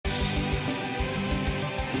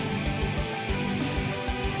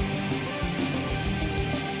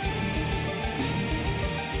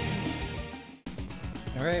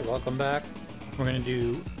Alright, welcome back. We're gonna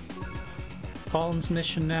do Colin's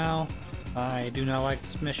mission now. I do not like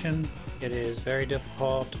this mission. It is very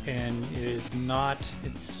difficult and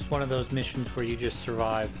it's one of those missions where you just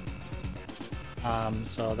survive.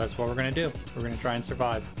 So that's what we're gonna do. We're gonna try and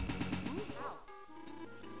survive.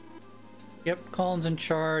 Yep, Colin's in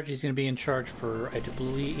charge. He's gonna be in charge for, I do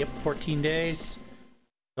believe, 14 days.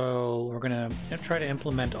 So we're gonna try to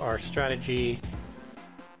implement our strategy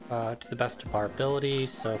to the best of our ability.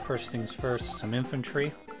 So first things first, some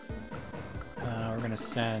infantry. We're gonna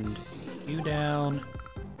send you down,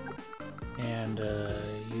 and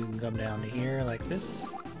you can come down to here like this,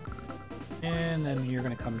 and then you're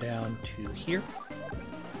gonna come down to here.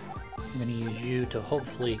 I'm gonna use you to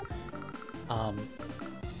hopefully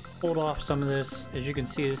hold off some of this. As you can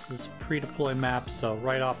see, this is pre-deploy map, so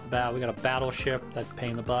right off the bat we got a battleship that's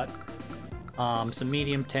paying the butt. Some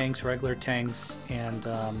medium tanks, regular tanks, and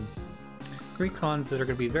recons that are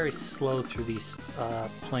going to be very slow through these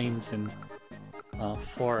plains and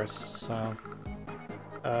forests. So,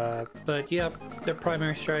 but yeah, their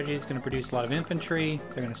primary strategy is going to produce a lot of infantry.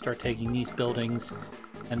 They're going to start taking these buildings,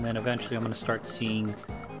 and then eventually I'm going to start seeing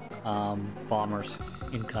bombers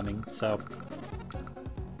incoming. So,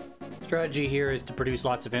 strategy here is to produce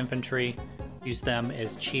lots of infantry, use them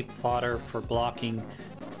as cheap fodder for blocking.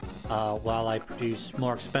 While I produce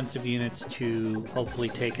more expensive units to hopefully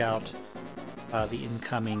take out the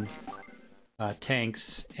incoming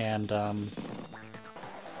tanks and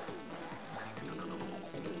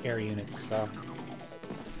air units. So I'm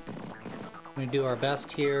going to do our best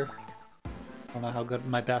here. I don't know how good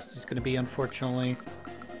my best is going to be, unfortunately.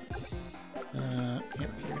 Yep, you're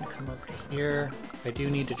going to come over to here. I do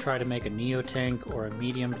need to try to make a neo tank or a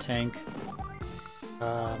medium tank.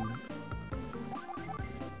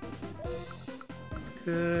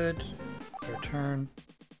 Good. Your turn.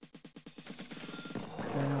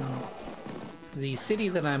 The city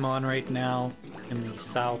that I'm on right now in the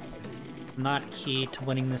south, not key to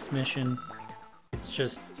winning this mission. It's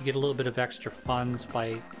just you get a little bit of extra funds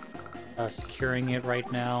by securing it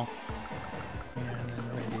right now. And then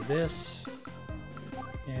we're gonna do this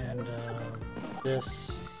and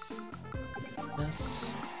this.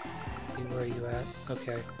 See where are you at?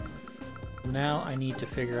 Okay. Now I need to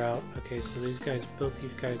figure out, okay, so these guys, both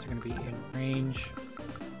these guys are going to be in range.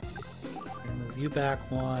 I'm going to move you back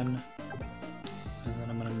one, and then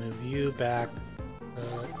I'm going to move you back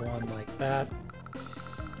one like that.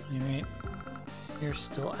 Alright, you're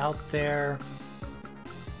still out there.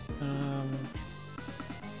 And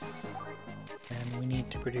we need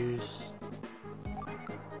to produce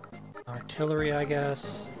artillery, I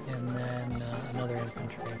guess, and then another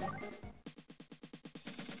infantry.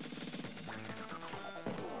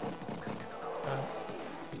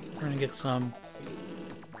 We're gonna get some.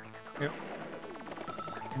 Yep.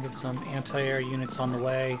 Get some anti-air units on the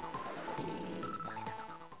way.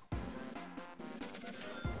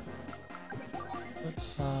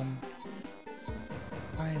 Let's try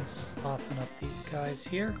and soften up these guys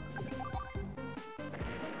here.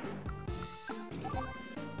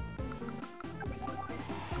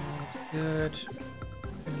 That's good.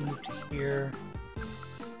 We're gonna move to here.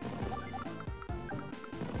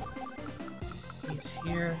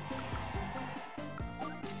 Here.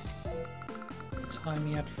 Time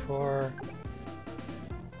yet for...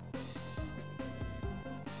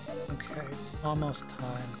 Okay, it's almost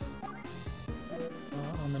time.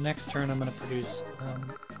 On the next turn I'm going to produce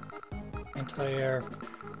anti-air.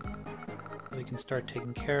 We can start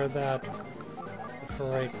taking care of that. But for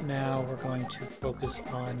right now we're going to focus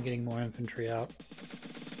on getting more infantry out.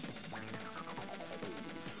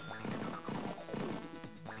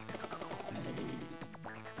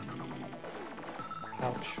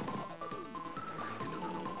 Ouch.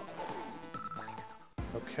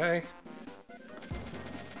 Okay.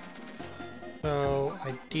 So,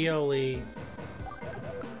 ideally,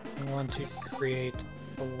 I want to create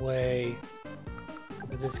a way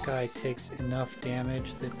where this guy takes enough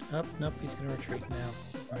damage that... Oh, nope, he's gonna retreat now.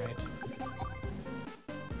 Alright.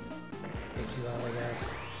 Take you out, I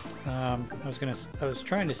guess. I was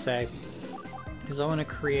trying to say is I want to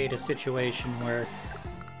create a situation where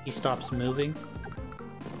he stops moving.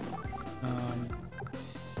 Come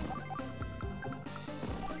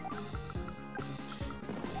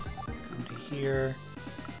to here.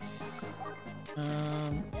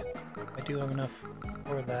 I do have enough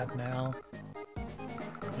for that now.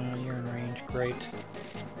 You're in range, great.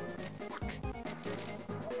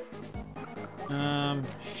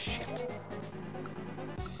 Shit.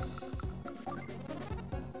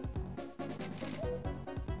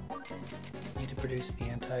 Need to produce the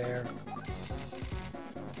anti-air.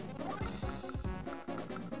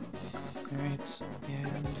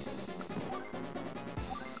 and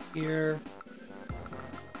here.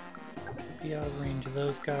 Be out of range of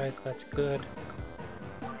those guys, that's good.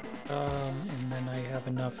 And then I have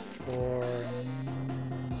enough for...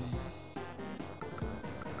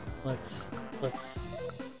 Let's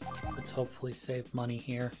hopefully save money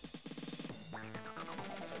here.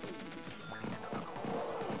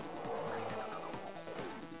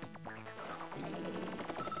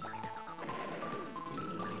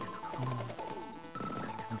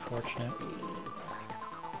 Unfortunate.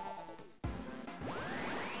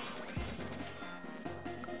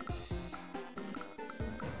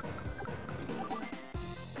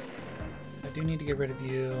 I do need to get rid of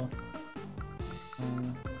you.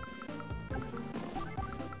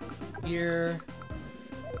 Here.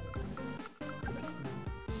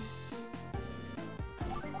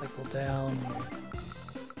 Cycle down.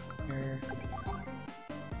 Here.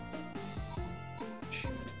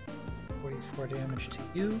 Shoot. 44 damage to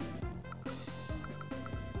you.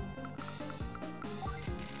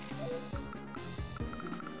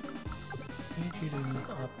 Need you to move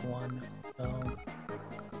up one, so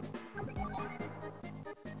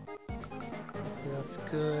that's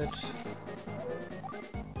good.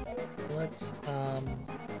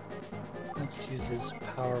 Let's use his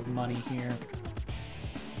power of money here.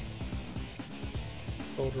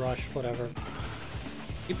 Gold rush, whatever.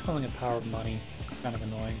 Keep calling it power of money. It's kind of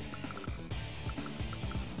annoying.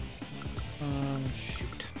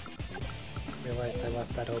 Shoot. Realized I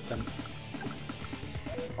left that open.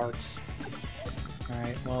 Parts.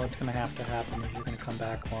 Alright, well, it's gonna have to happen is you're gonna come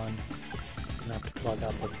back one. I'm gonna have to plug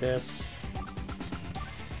up with this.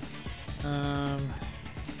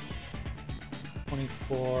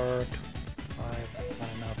 24, 25 is not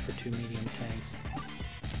enough for 2 medium tanks.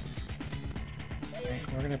 Okay,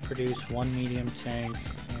 we're gonna produce 1 medium tank,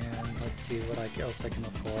 and let's see what else I can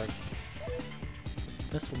afford.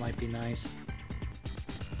 This one might be nice.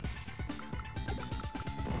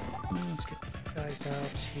 Let's get the guys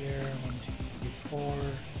out here. 1, 2, 3, 4.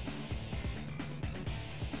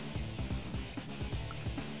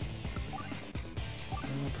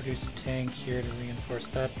 I'm gonna produce a tank here to reinforce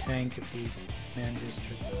that tank if he manages to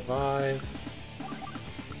survive.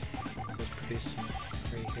 Just produce some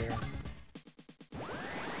 3 here.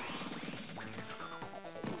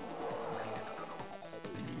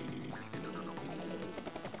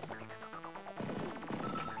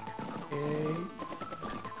 Okay.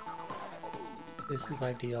 This is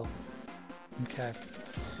ideal. Okay.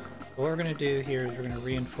 What we're gonna do here is we're gonna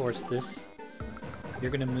reinforce this.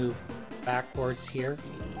 You're gonna move backwards here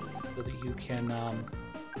so that you can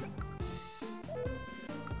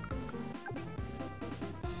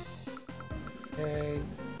okay.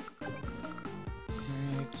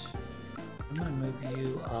 Alright. I'm gonna move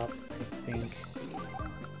you up, I think,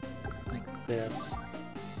 like this.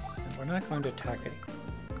 And we're not going to attack anything.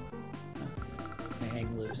 I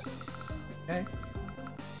hang loose. Okay.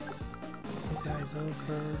 You guys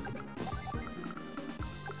over.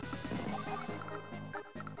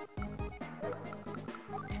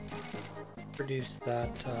 Produce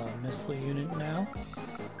that missile unit now.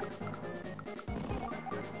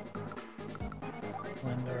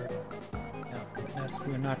 End our... No,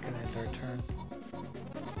 we're not going to end our turn.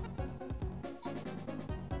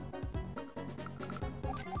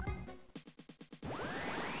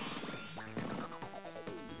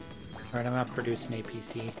 Alright, I'm not producing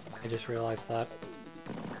APC. I just realized that.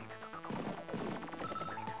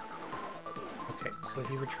 Okay, so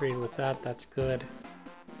he retreated with that. That's good.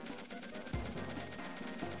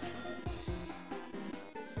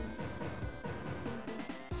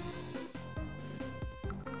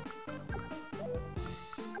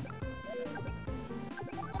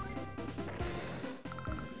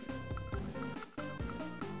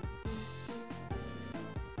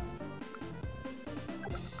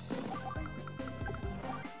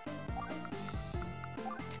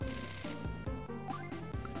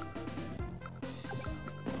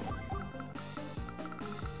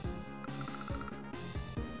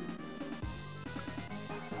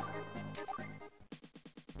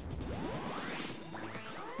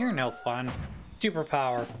 You're no fun.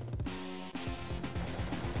 Superpower.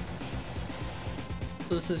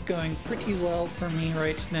 So this is going pretty well for me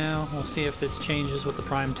right now. We'll see if this changes with the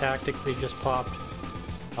prime tactics they just popped.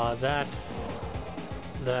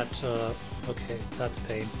 Okay, that's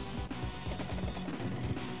paid.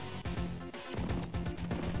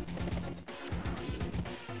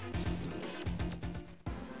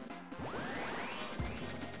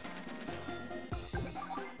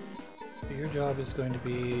 Your job is going to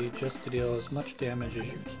be just to deal as much damage as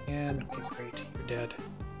you can. Okay, great. You're dead.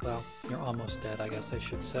 Well, you're almost dead, I guess I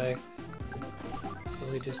should say.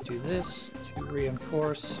 we just do this to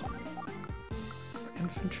reinforce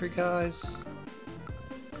infantry guys.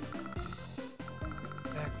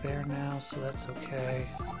 Back there now, so that's okay.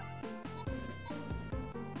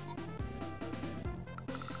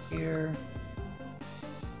 Here.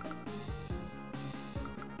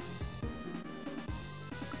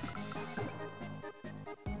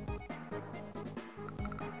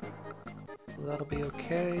 So that'll be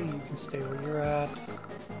okay. You can stay where you're at.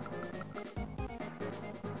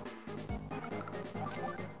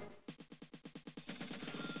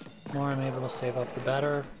 The more I'm able to save up, the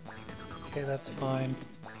better. Okay, that's fine.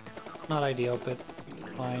 Not ideal, but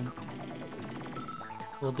fine.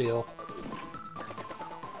 We'll deal.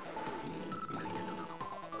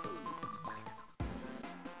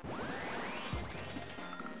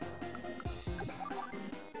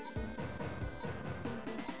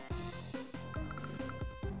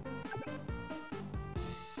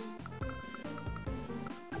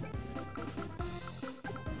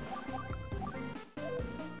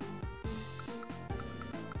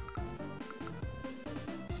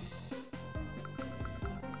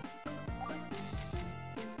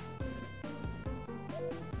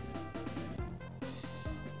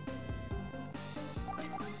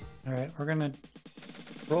 Alright, we're gonna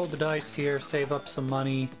roll the dice here, save up some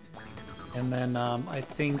money, and then I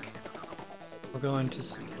think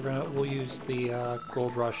we'll use the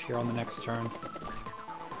gold rush here on the next turn.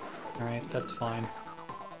 Alright, that's fine.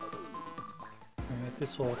 Alright,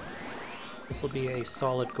 this will be a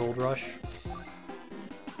solid gold rush.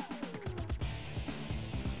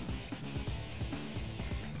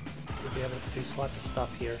 We'll be able to produce lots of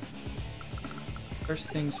stuff here. First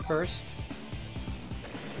things first.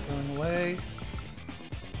 Going away.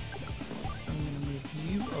 I'm going to move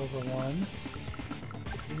you over one.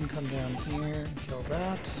 You can come down here and kill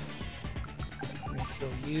that. I'm going to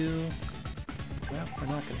kill you. Well, we're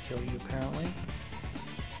not going to kill you apparently.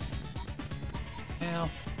 Now,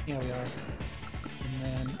 here we are. And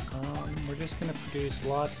then we're just going to produce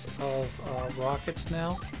lots of rockets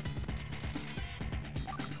now.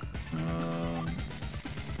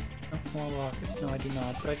 Enough more rockets? No, I do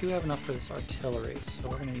not, but I do have enough for this artillery, so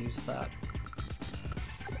we're going to use that.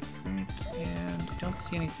 Right, and I don't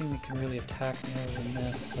see anything that can really attack me other than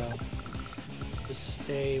this, so just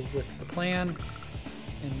stay with the plan.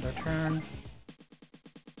 End our turn.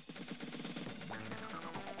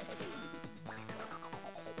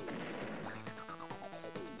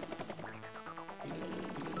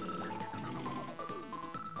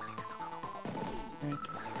 Right,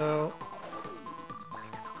 so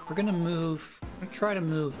we're gonna try to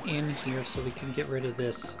move in here so we can get rid of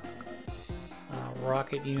this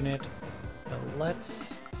rocket unit. So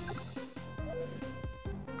let's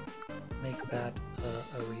make that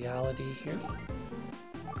a reality here.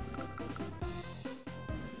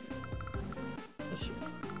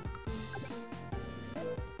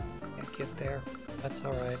 Can't get there. That's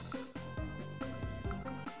alright.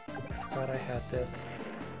 I forgot I had this.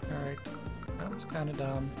 Alright. That was kind of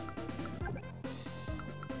dumb.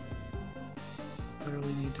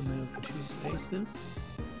 Literally need to move 2 spaces.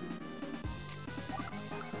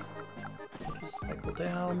 We'll just cycle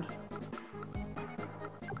down.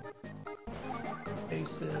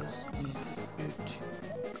 Spaces. I'm gonna put you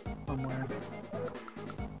somewhere.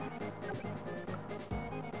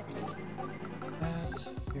 That.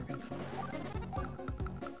 You're gonna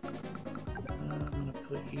I'm gonna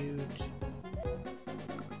put you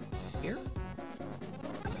here.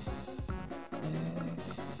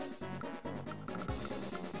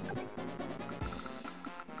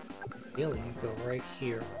 Really, you go right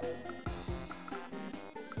here.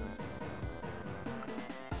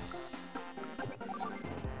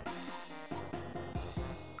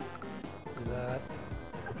 Do that.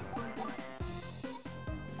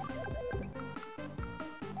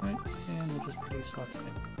 Right, and we'll just produce lots of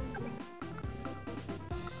things.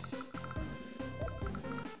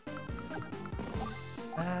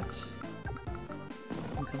 That.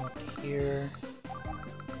 You can come up to here.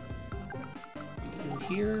 Do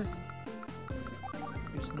here.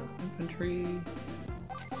 There's no infantry.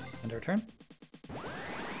 End our turn.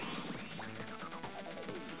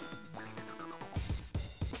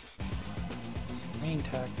 Main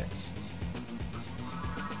tactics.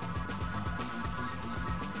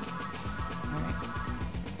 Alright.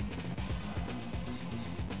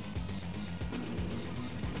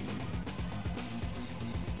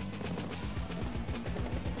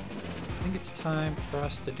 I think it's time for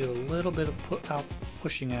us to do a little bit of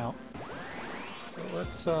pushing out. So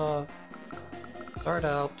let's start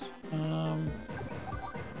out.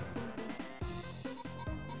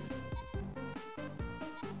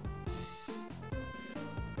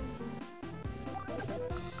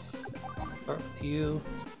 start with you.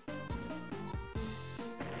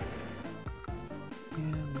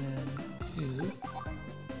 And then you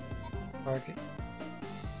target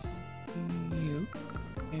you,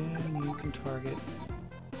 and you can target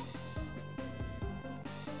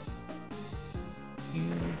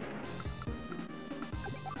you,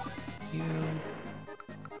 you.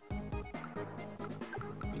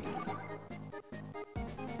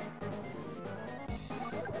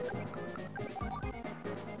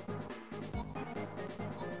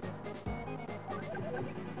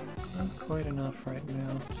 Not quite enough right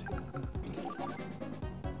now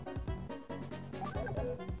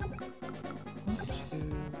to do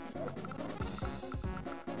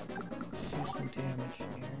some damage here.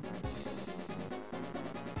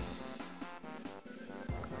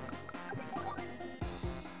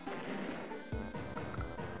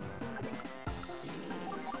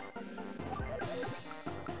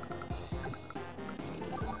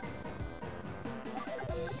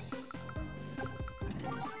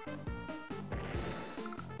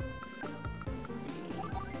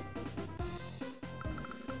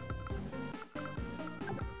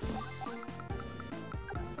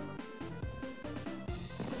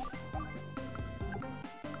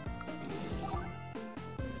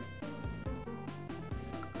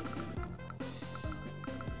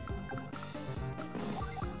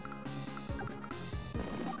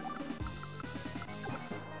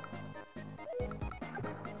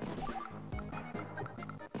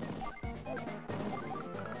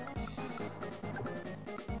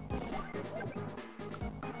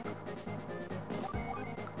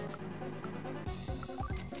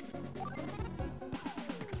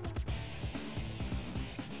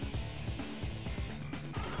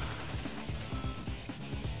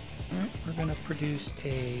 We're going to produce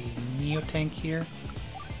a Neotank here,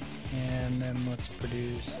 and then let's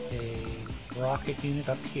produce a rocket unit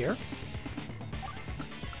up here.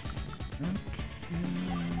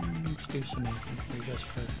 Let's do some infantry just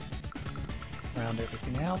for round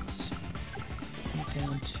everything else.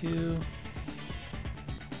 Down to...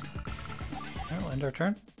 Alright, we'll end our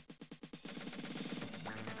turn.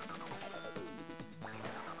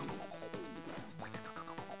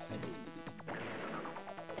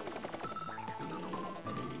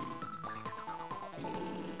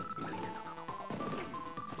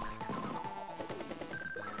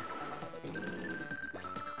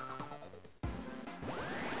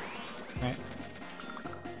 Alright,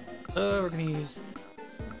 so we're going to use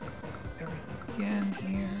everything again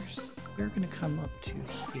here. So we're going to come up to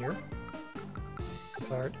here,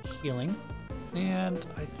 start healing, and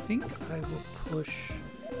I think I will push...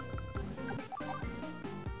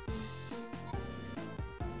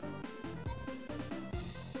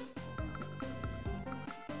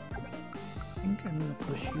 I think I'm going to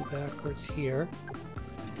push you backwards here.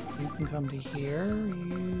 You can come to here,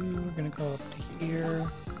 you are going to go up to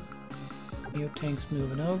here. Neotank's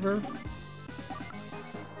moving over.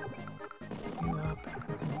 You up,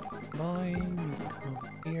 you can combine, you can come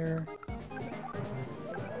over here.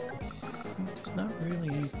 There's not really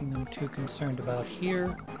anything I'm too concerned about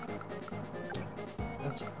here.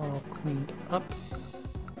 That's all cleaned up.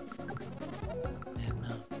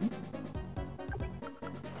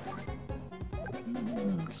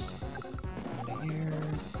 And let's go here,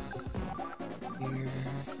 here,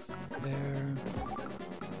 there.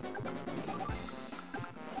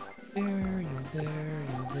 There, you there,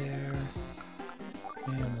 you there.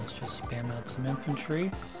 And let's just spam out some infantry.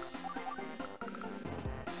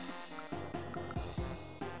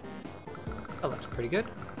 That looks pretty good.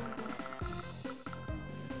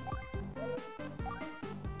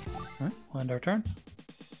 Alright, we'll end our turn.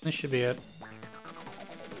 This should be it.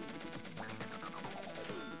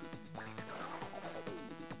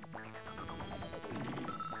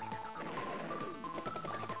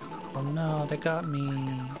 Oh no, they got me.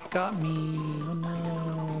 It got me. Oh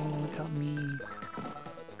no, it got me.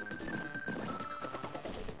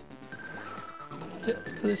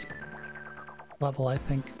 For this level, I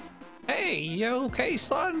think. Hey, you okay,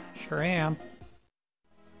 son? Sure am.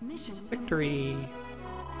 Mission Victory.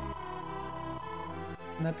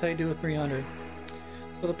 And that's how you do a 300.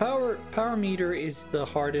 So the power meter is the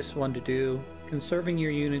hardest one to do. Conserving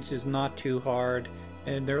your units is not too hard,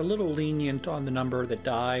 and they're a little lenient on the number that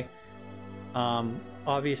die.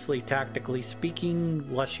 Obviously, tactically speaking,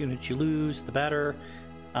 less units you lose, the better.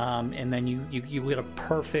 And then you get a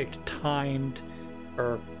perfect time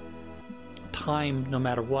no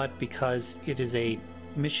matter what, because it is a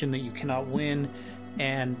mission that you cannot win,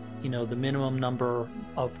 and you know the minimum number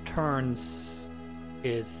of turns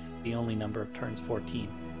is the only number of turns, 14.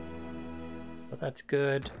 So that's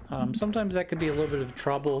good. Sometimes that could be a little bit of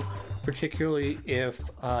trouble, particularly if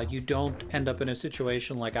you don't end up in a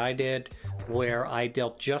situation like I did, where I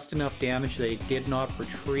dealt just enough damage they did not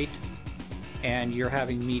retreat, and you're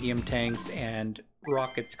having medium tanks and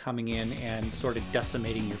rockets coming in and sort of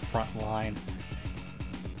decimating your front line.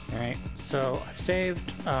 Alright, so I've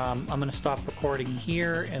saved. I'm going to stop recording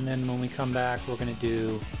here, and then when we come back, we're going to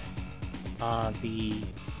do the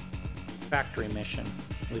factory mission,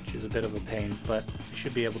 which is a bit of a pain, but we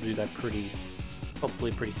should be able to do that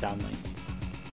hopefully pretty soundly.